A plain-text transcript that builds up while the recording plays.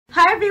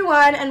Hi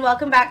everyone, and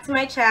welcome back to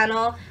my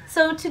channel.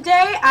 So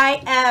today I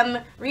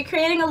am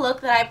recreating a look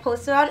that I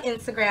posted on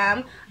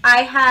Instagram.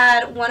 I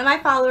had one of my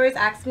followers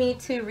ask me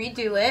to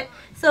redo it.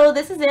 So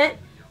this is it.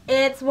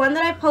 It's one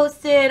that I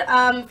posted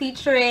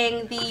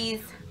featuring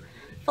these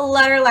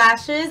Flutter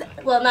lashes.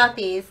 Well, not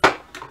these.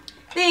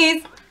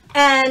 These.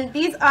 And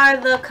these are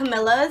the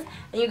Camillas.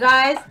 And you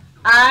guys,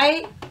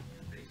 I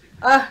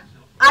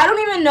don't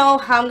even know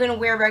how I'm going to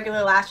wear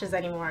regular lashes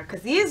anymore,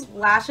 because these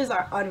lashes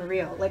are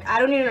unreal. Like, I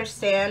don't even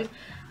understand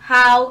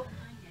how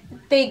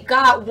they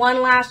got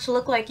one lash to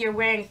look like you're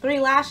wearing 3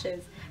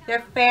 lashes.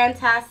 They're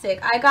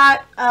fantastic. I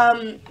got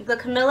the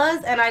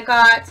Camillas and I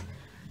got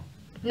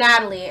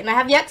Natalie, and I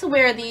have yet to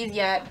wear these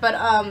yet, but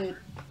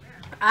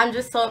I'm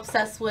just so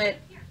obsessed with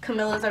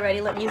Camillas already.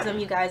 Let me zoom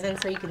you guys in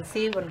so you can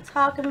see what I'm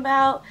talking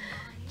about.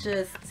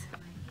 Just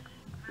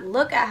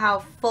look at how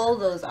full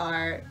those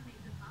are.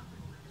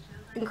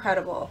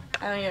 Incredible.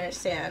 I don't even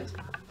understand.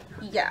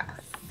 Yeah.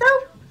 So,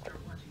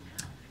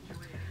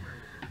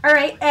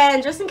 alright,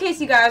 and just in case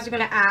you guys are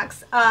going to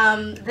ask,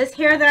 this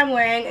hair that I'm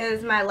wearing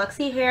is my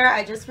Luxy hair.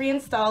 I just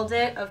reinstalled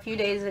it a few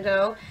days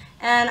ago,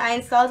 and I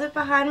installed it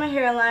behind my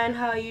hairline,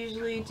 how I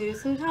usually do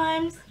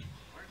sometimes.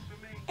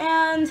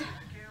 And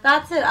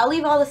that's it. I'll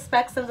leave all the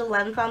specs of the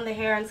length on the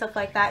hair and stuff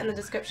like that in the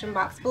description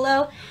box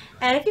below.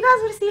 And if you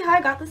guys want to see how I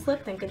got this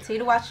look, then continue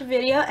to watch the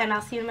video, and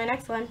I'll see you in my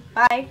next one.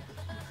 Bye!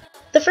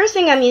 The first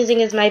thing I'm using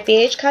is my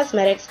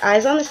Bhcosmetics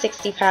Eyes on the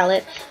 60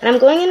 palette, and I'm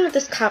going in with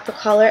this copper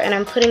color and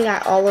I'm putting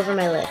that all over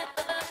my lid.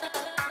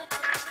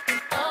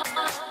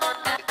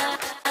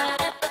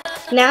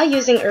 Now,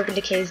 using Urban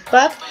Decay's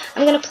Buck,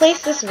 I'm going to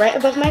place this right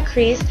above my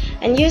crease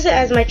and use it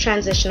as my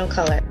transitional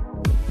color.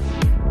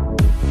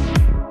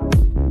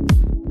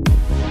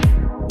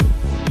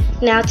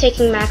 Now,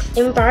 taking MAC's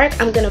Embark,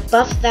 I'm going to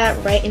buff that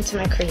right into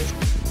my crease.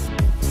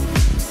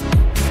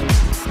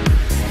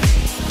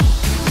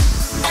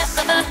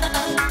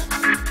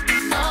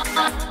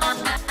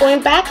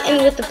 Going back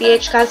in with the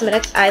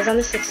Bhcosmetics Eyes on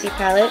the 60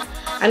 palette,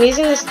 I'm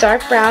using this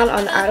dark brown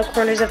on the outer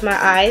corners of my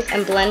eyes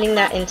and blending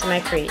that into my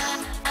crease.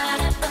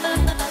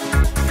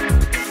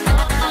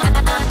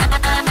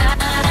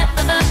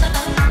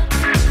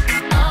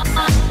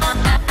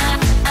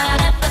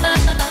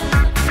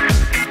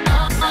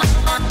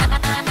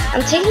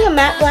 I'm taking a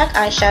matte black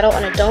eyeshadow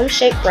on a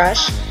dome-shaped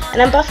brush,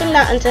 and I'm buffing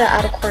that into the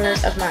outer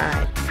corners of my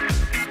eye.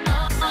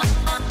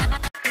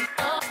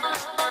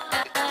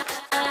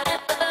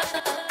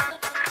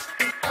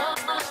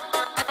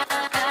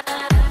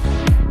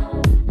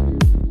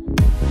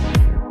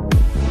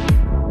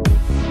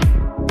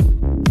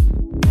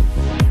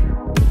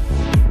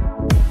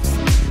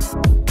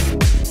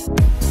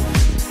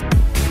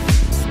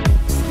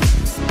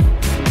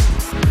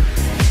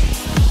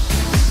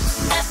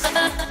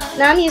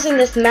 Now I'm using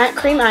this matte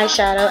cream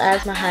eyeshadow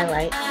as my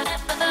highlight.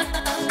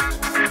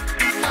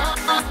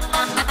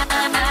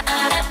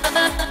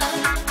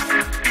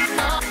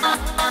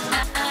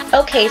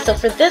 Okay, so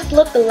for this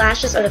look, the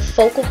lashes are the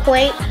focal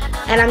point,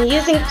 and I'm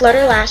using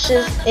Flutter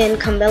lashes in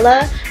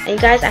Kamilla. And you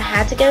guys, I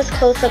had to get a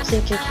close up so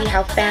you can see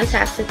how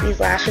fantastic these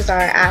lashes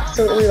are. I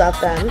absolutely love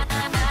them.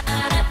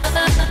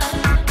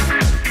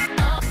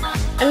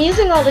 I'm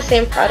using all the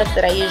same products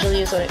that I usually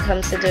use when it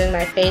comes to doing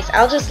my face.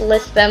 I'll just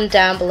list them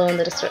down below in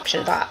the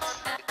description box.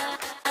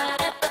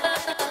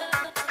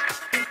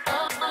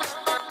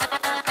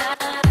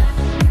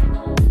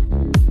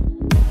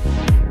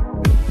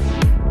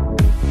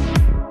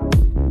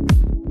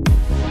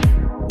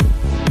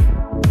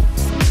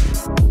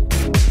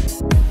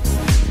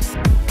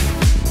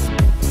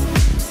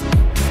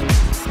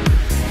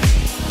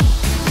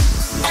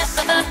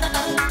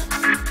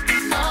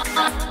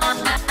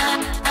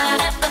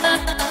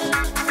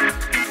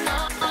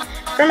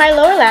 For my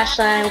lower lash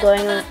line, I'm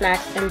going with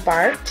MAC's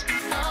Embark.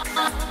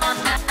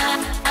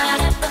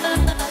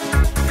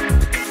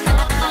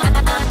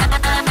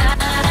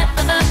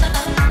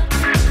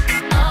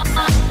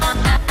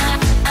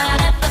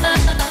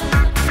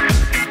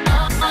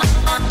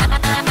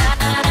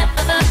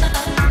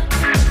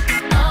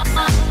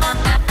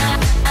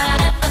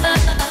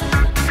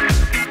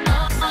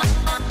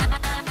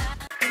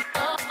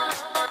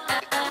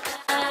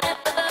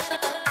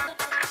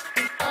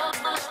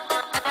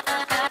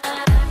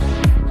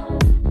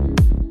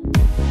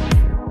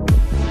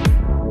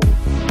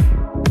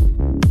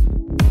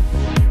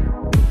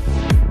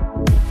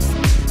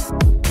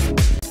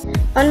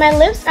 On my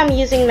lips, I'm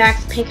using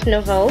MAC's Pink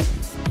Nouveau,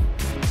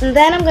 and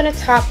then I'm going to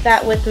top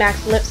that with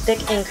MAC's lipstick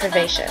in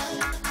Curvaceous.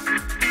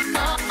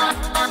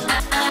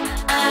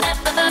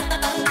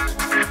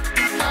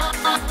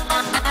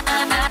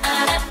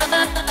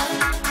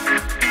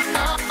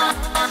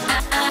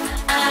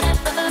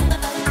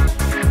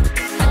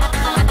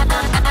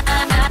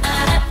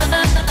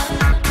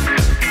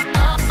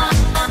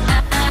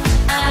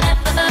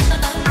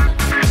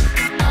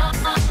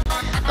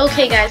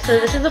 Okay guys, so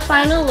this is the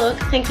final look.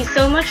 Thank you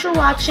so much for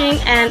watching,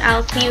 and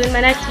I'll see you in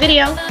my next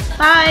video.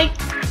 Bye!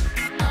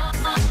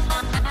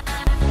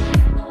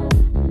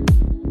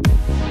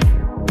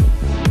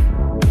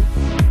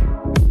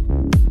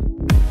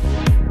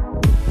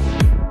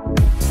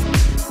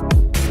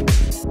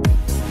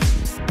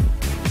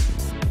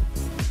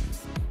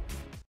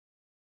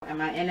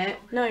 in it?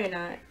 No, you're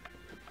not.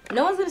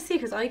 No one's gonna see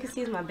because all you can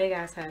see is my big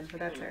ass head, but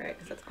that's alright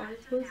because that's all you're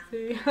supposed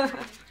to see.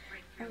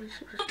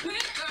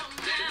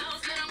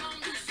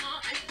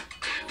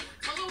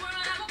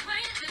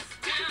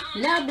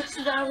 Now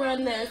bitches, I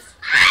run this.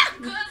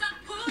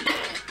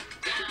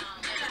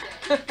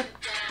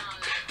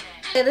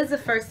 It is the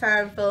first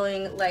time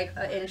filming like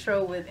an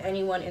intro with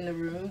anyone in the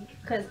room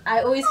because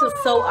I always feel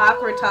so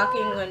awkward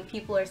talking when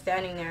people are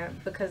standing there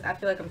because I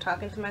feel like I'm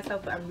talking to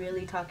myself, but I'm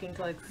really talking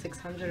to like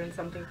 600 and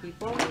something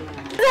people. We're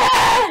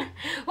done!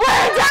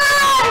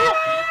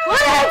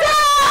 We're done!